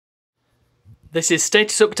this is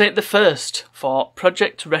status update the first for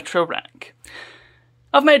Project Retro Rack.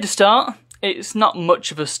 I've made a start. It's not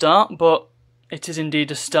much of a start, but it is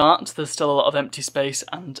indeed a start. There's still a lot of empty space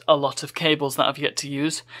and a lot of cables that I've yet to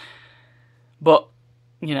use. But,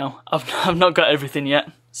 you know, I've not got everything yet,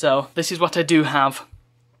 so this is what I do have.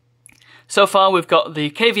 So far we've got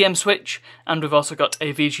the KVM switch and we've also got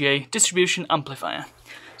a VGA distribution amplifier.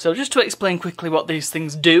 So just to explain quickly what these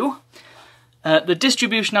things do. The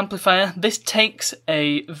distribution amplifier, this takes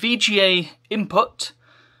a VGA input,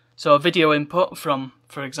 so a video input from,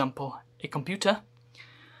 for example, a computer,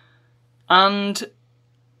 and,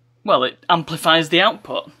 well, it amplifies the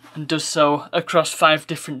output and does so across 5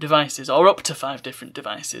 different devices, or up to 5 different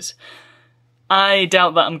devices. I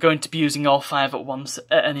doubt that I'm going to be using all 5 at once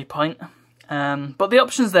at any point, but the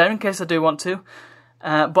option's there in case I do want to.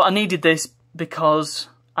 But I needed this because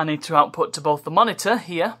I need to output to both the monitor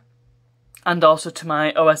here and also to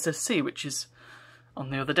my OSSC, which is on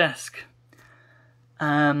the other desk.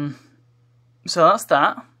 So that's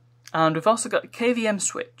that. And we've also got a KVM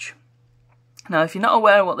switch. Now, if you're not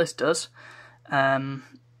aware of what this does, let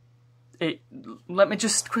me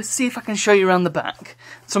just see if I can show you around the back.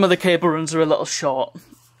 Some of the cable runs are a little short,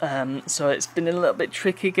 so it's been a little bit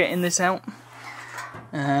tricky getting this out.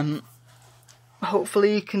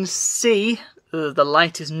 Hopefully you can see. The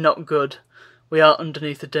light is not good. We are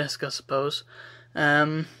underneath the desk, I suppose.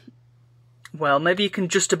 Well, maybe you can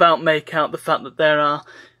just about make out the fact that there are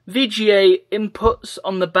VGA inputs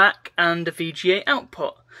on the back and a VGA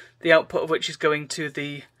output, the output of which is going to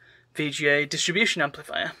the VGA distribution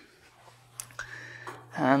amplifier.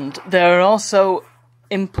 And there are also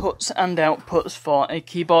inputs and outputs for a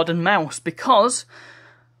keyboard and mouse, because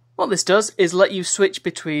what this does is let you switch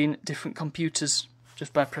between different computers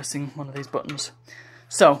just by pressing one of these buttons.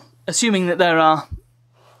 So, assuming that there are,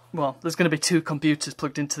 well, there's going to be 2 computers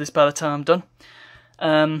plugged into this by the time I'm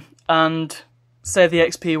done, and say the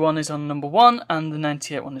XP one is on number 1 and the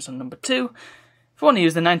 98 one is on number 2. If you want to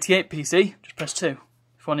use the 98 PC, just press 2. If you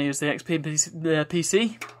want to use the XP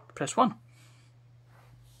PC, press 1.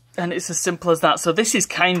 And it's as simple as that. So this is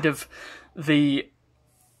kind of the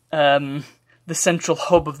central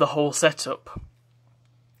hub of the whole setup,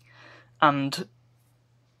 and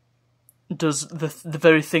does the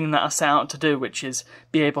very thing that I set out to do, which is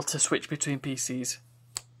be able to switch between PCs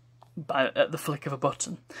at the flick of a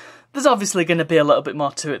button. There's obviously going to be a little bit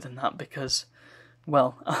more to it than that because,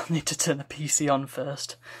 well, I'll need to turn the PC on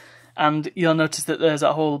first. And you'll notice that there's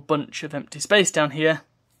a whole bunch of empty space down here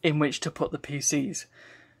in which to put the PCs.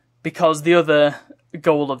 Because the other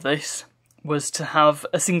goal of this was to have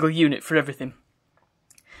a single unit for everything.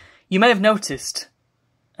 You may have noticed,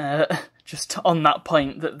 just on that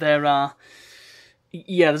point, that there's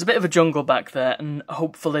a bit of a jungle back there, and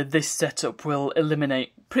hopefully this setup will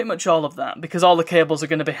eliminate pretty much all of that, because all the cables are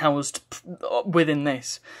going to be housed within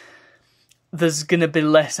this. There's going to be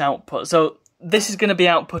less output. So this is going to be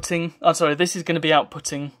outputting, so there are going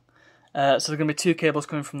to be 2 cables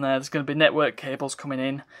coming from there, there's going to be network cables coming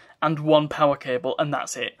in, and 1 power cable, and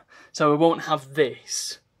that's it. So we won't have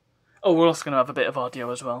this. Oh, we're also going to have a bit of audio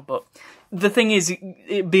as well, but the thing is,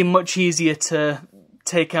 it'd be much easier to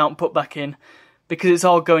take out and put back in, because it's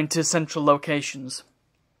all going to central locations.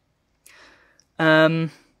 I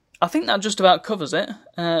think that just about covers it.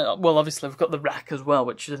 Well, obviously we've got the rack as well,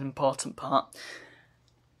 which is an important part.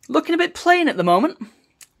 Looking a bit plain at the moment.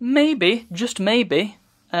 Maybe, just maybe,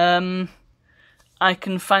 I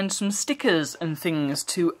can find some stickers and things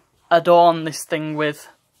to adorn this thing with.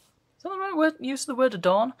 Is that the right word? Use of the word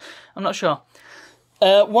adorn? I'm not sure.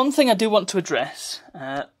 One thing I do want to address,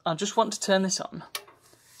 I just want to turn this on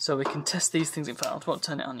so we can test these things. In fact, I won't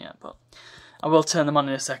turn it on yet, but I will turn them on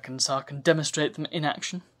in a second so I can demonstrate them in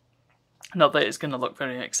action. Not that it's going to look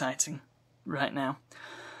very exciting right now.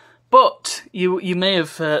 But you may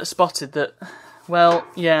have spotted that, well,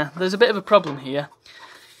 yeah, there's a bit of a problem here.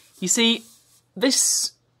 You see,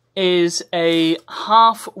 this is a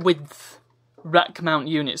half-width rack mount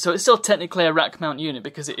unit, so it's still technically a rack mount unit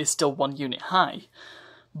because it is still 1 unit high,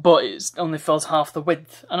 but it only fills half the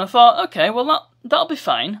width. And I thought, okay, well that'll be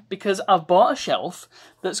fine, because I've bought a shelf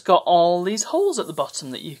that's got all these holes at the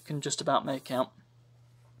bottom that you can just about make out.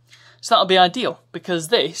 So that'll be ideal, because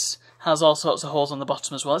this has all sorts of holes on the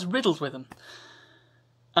bottom as well. It's riddled with them.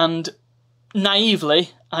 And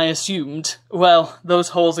naively, I assumed, well, those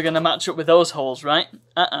holes are going to match up with those holes, right?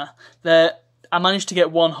 I managed to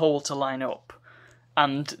get 1 hole to line up,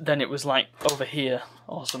 and then it was like over here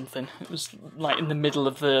or something. It was like in the middle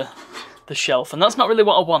of the shelf, and that's not really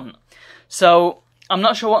what I want. So I'm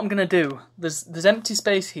not sure what I'm going to do. There's empty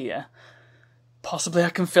space here. Possibly I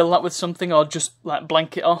can fill that with something, or just like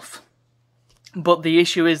blank it off. But the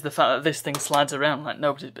issue is the fact that this thing slides around like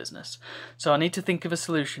nobody's business. So I need to think of a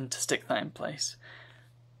solution to stick that in place.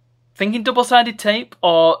 Thinking double-sided tape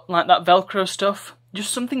or like that Velcro stuff.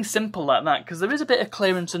 Just something simple like that, because there is a bit of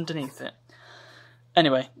clearance underneath it.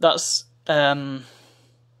 Anyway, that's...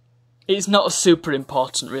 it's not super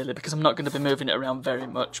important really, because I'm not going to be moving it around very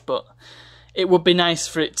much, but it would be nice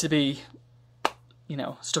for it to be, you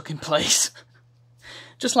know, stuck in place.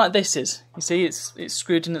 Just like this is. You see, it's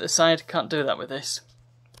screwed in at the side. Can't do that with this.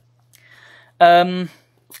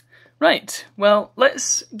 Right, well,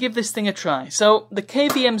 let's give this thing a try. So, the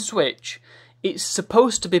KVM switch, it's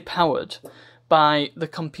supposed to be powered by the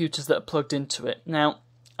computers that are plugged into it. Now,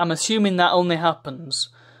 I'm assuming that only happens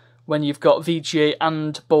when you've got VGA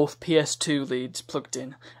and both PS2 leads plugged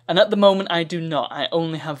in. And at the moment, I do not. I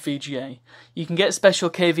only have VGA. You can get special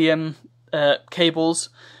KVM cables,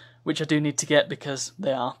 which I do need to get because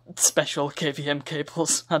they are special KVM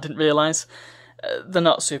cables. I didn't realise. They're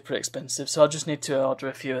not super expensive, so I'll just need to order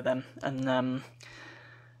a few of them. And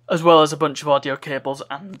as well as a bunch of audio cables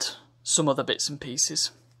and some other bits and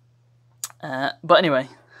pieces. But anyway,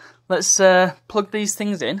 let's plug these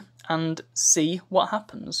things in and see what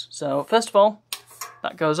happens. So first of all,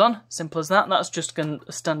 that goes on. Simple as that. That's just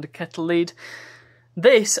a standard kettle lead.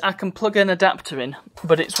 This, I can plug an adapter in,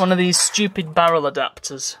 but it's one of these stupid barrel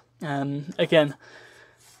adapters. Again,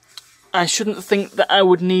 I shouldn't think that I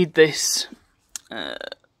would need this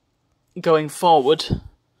going forward.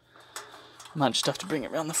 I might just have to bring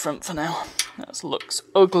it around the front for now. That looks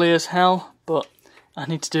ugly as hell, but I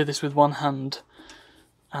need to do this with one hand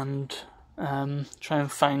and try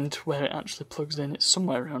and find where it actually plugs in. It's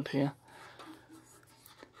somewhere around here.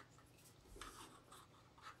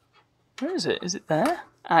 Where is it? Is it there?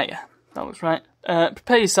 Ah, yeah, that looks right.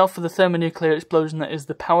 Prepare yourself for the thermonuclear explosion that is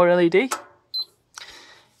the power LED.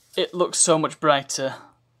 It looks so much brighter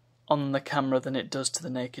on the camera than it does to the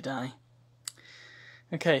naked eye.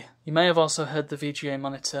 Okay, you may have also heard the VGA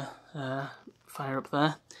monitor fire up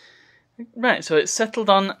there. Right, so it's settled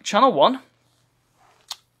on channel 1.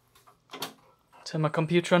 Turn my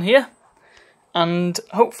computer on here, and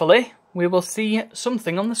hopefully we will see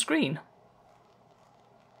something on the screen.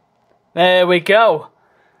 There we go.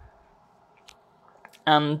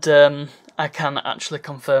 And I can actually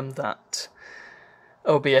confirm that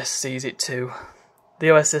OBS sees it too. The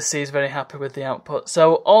OSSC is very happy with the output,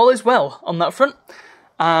 so all is well on that front.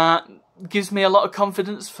 Gives me a lot of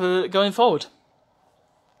confidence for going forward.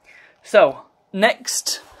 So,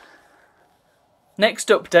 next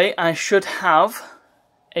update, I should have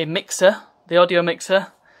a mixer, the audio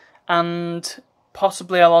mixer, and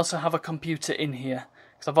possibly I'll also have a computer in here,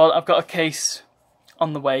 because I've got a case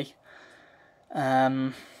on the way.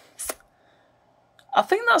 I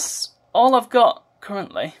think that's all I've got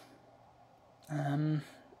currently.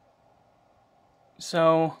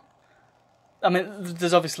 So, I mean,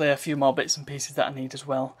 there's obviously a few more bits and pieces that I need as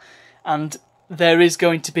well, and there is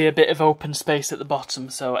going to be a bit of open space at the bottom,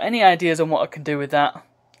 so any ideas on what I can do with that,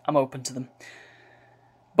 I'm open to them.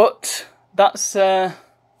 But that's, well,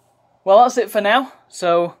 that's it for now,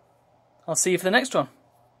 so I'll see you for the next one.